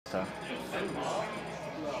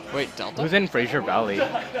Wait, Delta? Who's in Fraser Valley?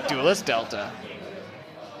 Duelist Delta.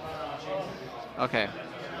 Okay.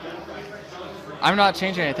 I'm not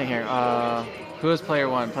changing anything here. Who is player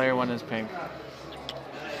 1? Player 1 is pink.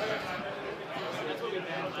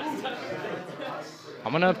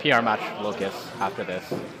 I'm gonna PR match Lucas after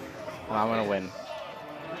this, and I'm gonna win.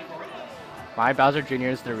 My Bowser Jr.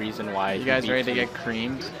 is the reason why. You guys ready to get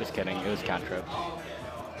creamed? Just kidding, it was cantrip.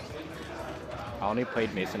 I only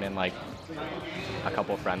played Mason in like a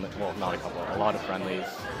couple friendly, well not a couple, a lot of friendlies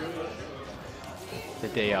the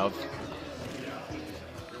day of.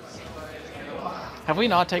 Have we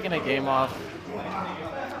not taken a game off?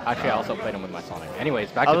 Actually, I also played him with my Sonic.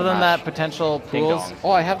 Anyways, back to the Other than match. that, potential Ding pools. dong.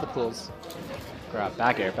 Oh, I have the pools. Grab,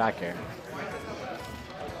 back air, back air.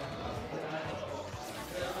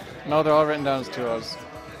 No, they're all written down as 2-0s.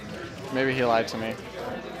 Maybe he lied to me.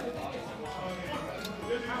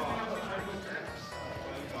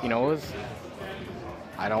 You know, it was,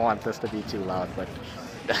 I don't want this to be too loud, but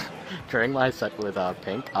during my set with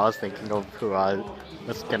Pink, I was thinking of who I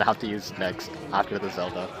was gonna have to use next after the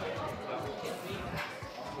Zelda.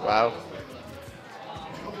 Wow.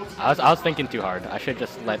 I was thinking too hard. I should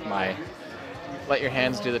just let your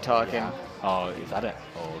hands do the talking. Oh, is that it?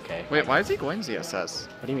 Oh, okay. Wait, why is he going ZSS?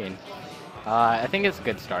 What do you mean? I think it's a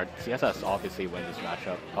good start. CSS obviously wins this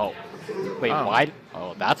matchup. Oh, wait, why?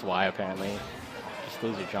 Oh, that's why apparently. Just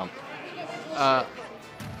lose your jump.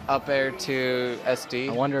 Up air to SD.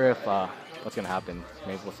 I wonder if what's gonna happen.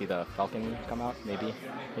 Maybe we'll see the Falcon come out. Maybe,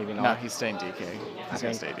 maybe not. No, he's staying DK. He's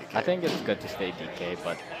gonna stay DK. I think it's good to stay DK,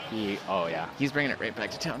 but he. Oh yeah. He's bringing it right back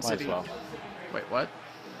to Town Might City. as well. Wait, what?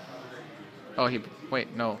 Oh, he.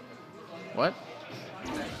 Wait, no. What?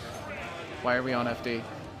 Why are we on FD?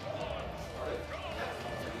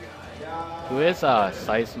 Who is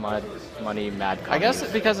Size Money Mad? I guess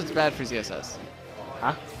Commies? because it's bad for ZSS.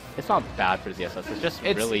 Huh? It's not bad for ZSS. It's just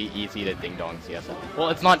really easy to ding dong CSS. Well,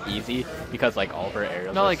 it's not easy because like all of her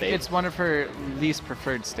aerials No, are like safe. it's one of her least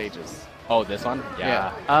preferred stages. Oh, this one?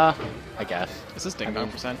 Yeah. I guess. Is this ding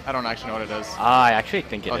dong percent? I don't actually know what it is. I actually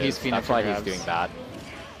think it is. He's feeding That's for why grabs. he's doing bad.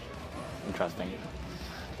 Interesting.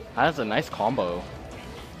 That's a nice combo.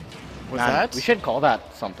 Was Man, that? We should call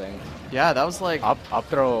that something. Yeah, that was like Up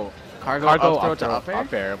throw. cargo up throw to up air?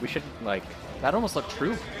 Up air. We should like. That almost looked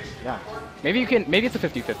true. Yeah. Maybe you can. Maybe it's a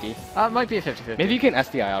 50-50. It might be a 50-50. Maybe you can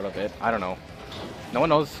SDI out of it. I don't know. No one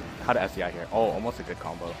knows how to SDI here. Oh, almost a good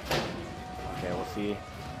combo. Okay, we'll see.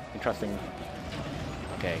 Interesting.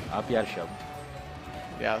 Okay, up the shove.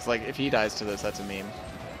 Yeah, it's like if he dies to this, that's a meme.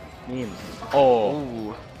 Memes. Oh,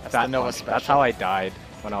 Ooh, that's that the Noah punch. special. That's how I died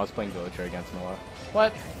when I was playing Villager against Noah.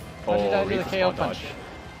 What? How'd you die to the Reese's KO Ball punch?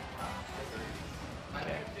 dodge.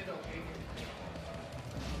 Okay.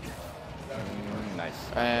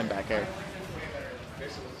 Nice. And back air.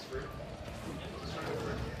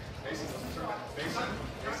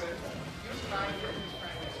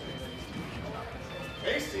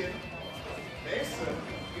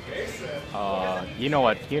 You know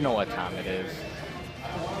what time it is.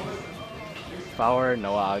 If I were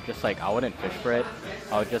Noah, I would just like, I wouldn't fish for it.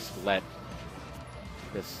 I would just let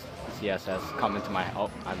this CSS come into my,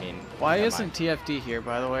 Why never isn't TFD here,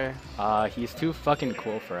 by the way? mind. He's too fucking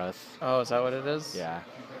cool for us. Oh, is that what it is? Yeah.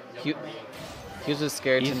 He was just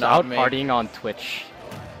scared He's to not out make... partying on Twitch.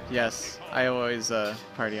 Yes, I always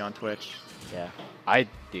party on Twitch. Yeah, I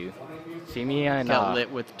do. See me and Got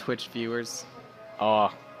lit with Twitch viewers.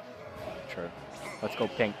 Oh, sure. Let's go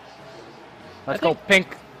Pink. Let's go Pink.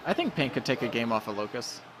 I think Pink could take a game off of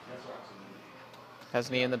Locus.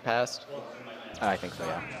 Hasn't he in the past? I think so,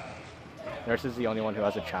 yeah. Nurse is the only one who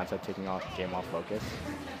has a chance at taking off game off Focus.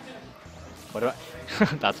 What do I?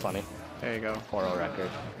 That's funny. There you go. 4-0 record.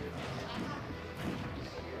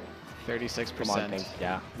 36%. Come on, Pink.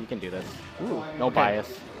 Yeah, you can do this. Ooh, No okay.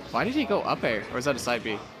 bias. Why did he go up air? Or is that a side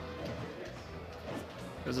B?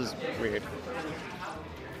 This is weird.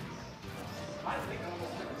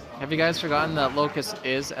 Have you guys forgotten that Locust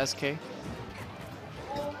is SK?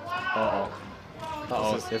 Uh-oh.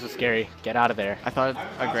 Uh-oh, this is scary. Get out of there. I thought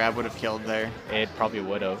a grab would have killed there. It probably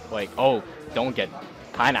would have. Like, oh, don't get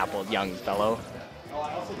pineapple, young fellow.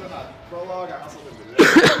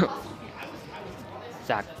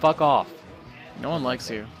 Zach, fuck off. No one likes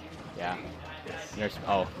you. Yeah. Nurse.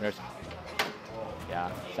 Oh, nurse.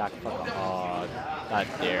 Yeah. Zach, fuck off. Oh, that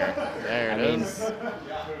dare. There it is.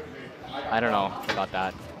 I don't know about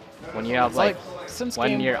that. When you have It's like, since when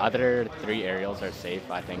game... your other 3 aerials are safe,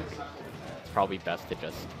 I think it's probably best to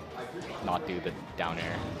just not do the down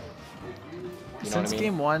air. You know Since what I mean?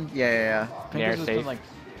 game 1, yeah. Pink Air has just been safe. like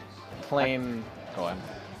plain Go on.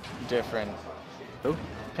 different. Who?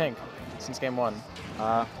 Pink, since game 1.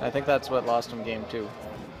 I I think that's what lost him game 2.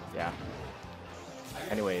 Yeah.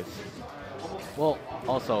 Anyways. Well,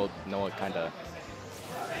 also, Noah kind of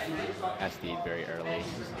SD'd very early.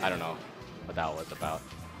 I don't know what that was about.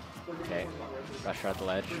 Okay. Pressure at the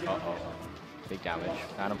ledge. Uh-oh. Big damage.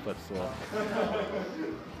 Phantom footstool.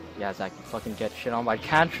 Yeah, Zach, you fucking get shit on by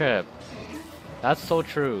cantrip. That's so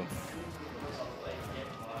true.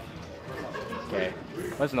 Okay.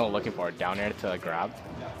 What's Noah looking for? Down air to grab?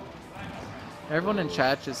 Everyone in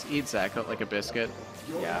chat just eat Zach out like a biscuit.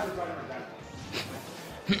 Yeah.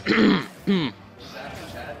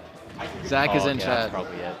 Zach is in okay, chat. That's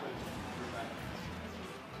probably it.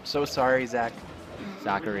 So sorry, Zach.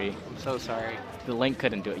 Zachary. I'm so sorry. The Link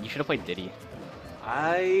couldn't do it. You should have played Diddy.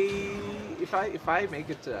 If I make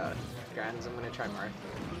it to Grands, I'm gonna try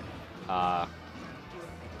Marth.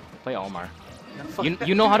 Play Olimar. No, fuck You, that.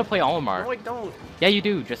 you know how to play Olimar. No, I don't. Yeah, you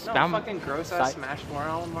do. Just No, spam. fucking gross ass Smash 4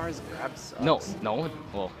 Almar's grab sucks. No.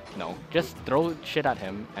 Well, no. Just throw shit at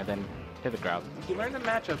him and then hit the grab. He learned the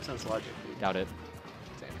matchup since Logic, dude. Doubt it.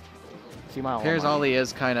 Same. See my Here's Olimar. Ollie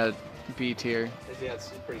is kind of B tier. Yeah, it's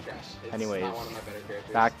pretty trash. It's Anyways, not one of my better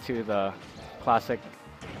characters. back to the classic.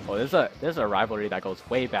 Oh, this is a rivalry that goes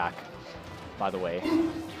way back, by the way.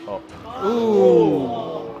 Oh.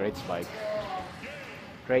 Ooh. Great spike.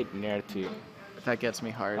 Great nair too. That gets me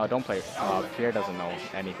hard. Oh, don't play. Pierre doesn't know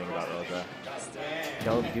anything about Rosa.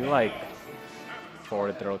 He'll do like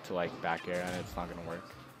forward throw to like back air and it's not gonna work.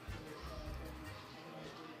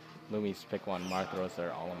 Lumi's pick one, Marth, Rosa, or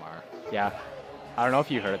Olimar. Yeah, I don't know if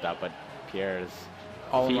you heard that, but Pierre is.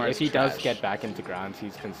 Olimar If is he does trash. get back into grounds,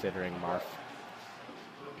 he's considering Marth.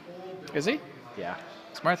 Is he? Yeah.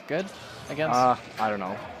 Smart's good against. I don't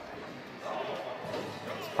know.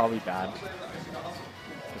 It's probably bad.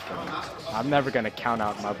 Just kidding. I'm never gonna count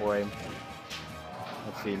out my boy.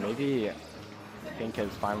 Let's see, maybe Pink has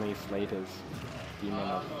finally slayed his demon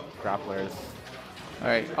of grapplers. All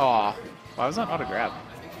right. Aw. Why was that auto grab?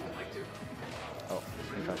 Oh,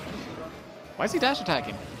 interesting. Why is he dash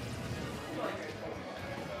attacking?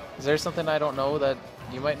 Is there something I don't know that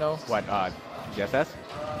you might know? What, GSS?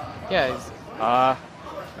 Yeah. He's,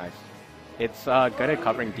 Nice. It's good at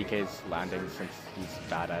covering DK's landing since he's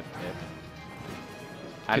bad at it.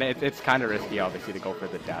 And it's kind of risky, obviously, to go for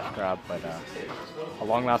the dash grab, but a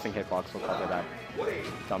long-lasting hitbox will cover that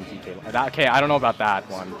dumb DK. Okay, I don't know about that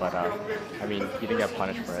one, but I mean, he didn't get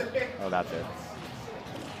punished for it. Oh, that's it.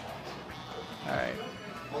 all right.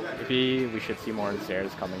 Maybe we should see more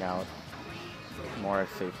Ensairs coming out. More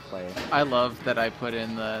safe play. I love that I put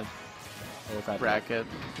in the What was that? bracket.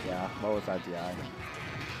 Yeah, what was that DI?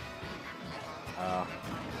 I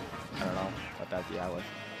don't know what that DI was.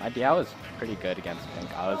 My DI was pretty good against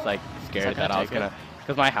Pink. I was like scared that I was gonna,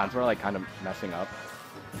 because my hands were like kind of messing up.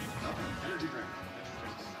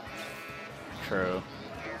 True.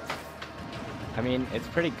 I mean, it's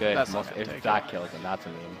pretty good That's not most, gonna if take that kills him. That's a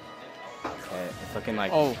meme. Okay, it's looking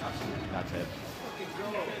like. Oh. That's it.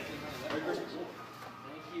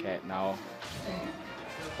 Okay, now.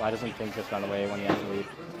 Why doesn't Pink just run away when he has to lead?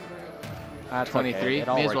 That's 23. Okay. It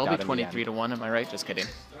all May as worked well out be in the 23 end. to 1. Am I right? Just kidding.